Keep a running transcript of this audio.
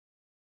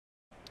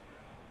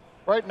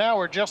Right now,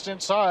 we're just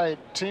inside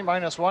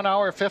T-minus 1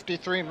 hour,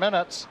 53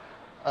 minutes.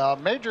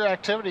 Major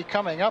activity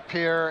coming up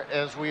here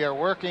as we are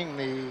working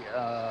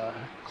the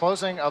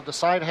closing of the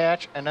side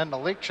hatch and then the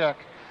leak check.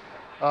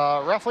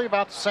 Roughly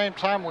about the same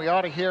time, we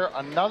ought to hear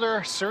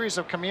another series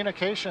of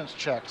communications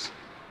checks.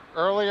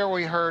 Earlier,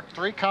 we heard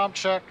 3 comm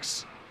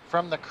checks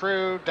from the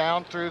crew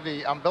down through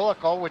the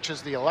umbilical, which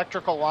is the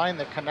electrical line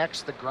that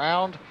connects the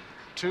ground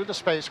to the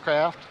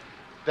spacecraft.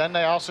 Then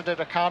they also did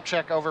a comm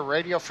check over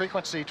radio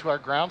frequency to our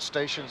ground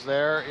stations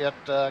there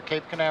at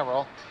Cape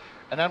Canaveral.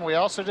 And then we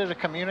also did a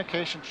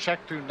communications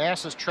check through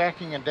NASA's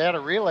tracking and data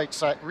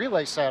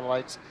relay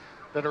satellites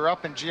that are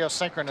up in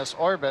geosynchronous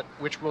orbit,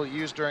 which we'll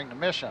use during the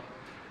mission.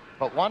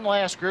 But one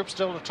last group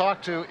still to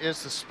talk to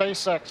is the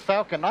SpaceX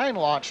Falcon 9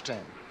 launch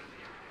team.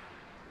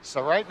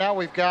 So right now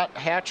we've got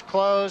hatch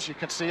closed. You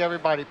can see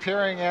everybody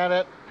peering at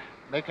it,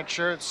 making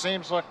sure the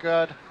seams look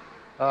good.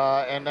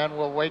 And then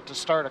we'll wait to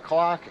start a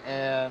clock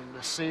and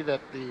see that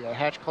the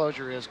hatch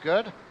closure is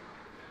good.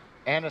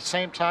 And at the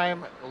same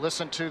time,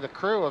 listen to the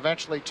crew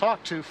eventually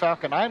talk to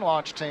Falcon 9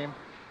 launch team.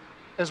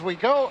 As we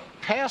go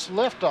past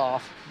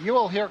liftoff, you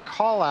will hear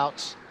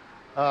call-outs.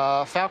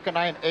 Falcon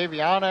 9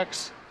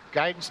 avionics,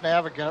 guidance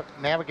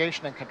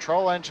navigation and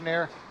control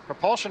engineer,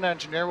 propulsion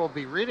engineer will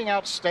be reading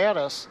out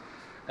status,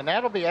 and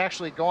that'll be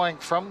actually going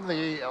from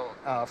the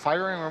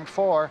firing room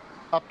 4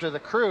 up to the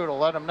crew to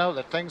let them know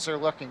that things are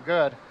looking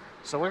good.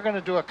 So we're going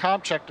to do a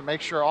comm check to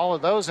make sure all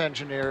of those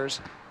engineers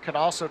can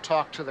also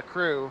talk to the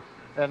crew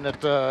and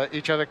that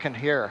each other can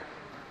hear.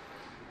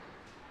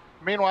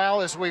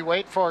 Meanwhile, as we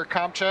wait for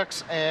comm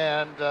checks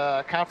and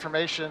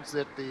confirmations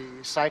that the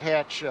side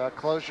hatch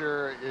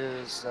closure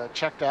is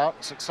checked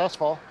out,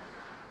 successful,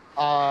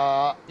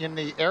 in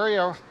the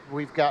area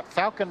we've got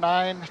Falcon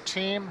 9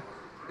 team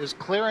is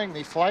clearing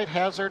the flight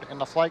hazard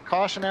and the flight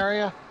caution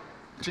area,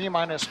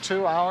 T-minus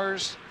 2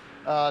 hours.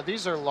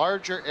 These are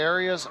larger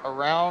areas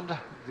around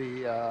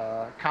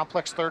the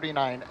Complex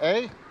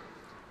 39A.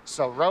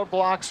 So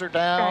roadblocks are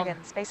down.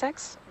 Dragon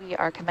SpaceX, we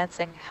are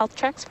commencing health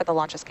checks for the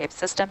launch escape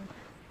system.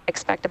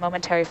 Expect a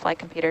momentary flight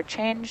computer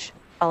change,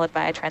 followed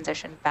by a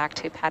transition back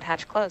to pad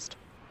hatch closed.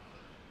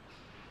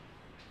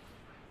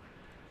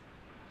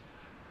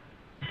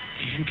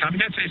 And copy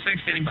that,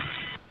 SpaceX standing by.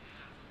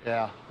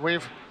 Yeah,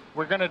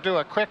 we're going to do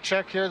a quick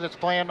check here that's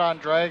planned on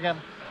Dragon.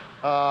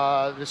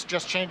 This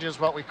just changes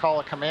what we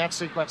call a command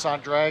sequence on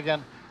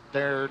Dragon.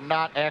 They're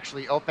not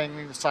actually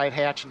opening the side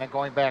hatch and then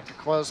going back to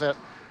close it.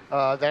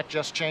 That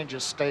just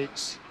changes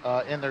states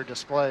in their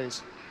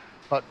displays.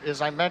 But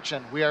as I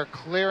mentioned, we are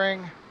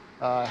clearing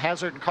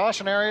hazard and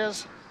caution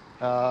areas.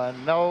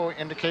 No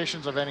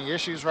indications of any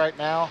issues right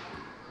now.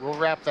 We'll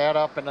wrap that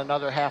up in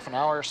another half an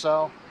hour or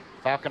so.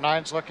 Falcon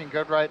 9's looking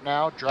good right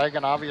now.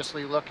 Dragon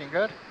obviously looking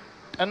good.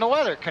 And the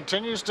weather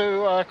continues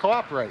to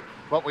cooperate.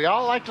 What we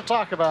all like to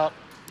talk about,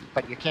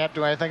 but you can't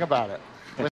do anything about it.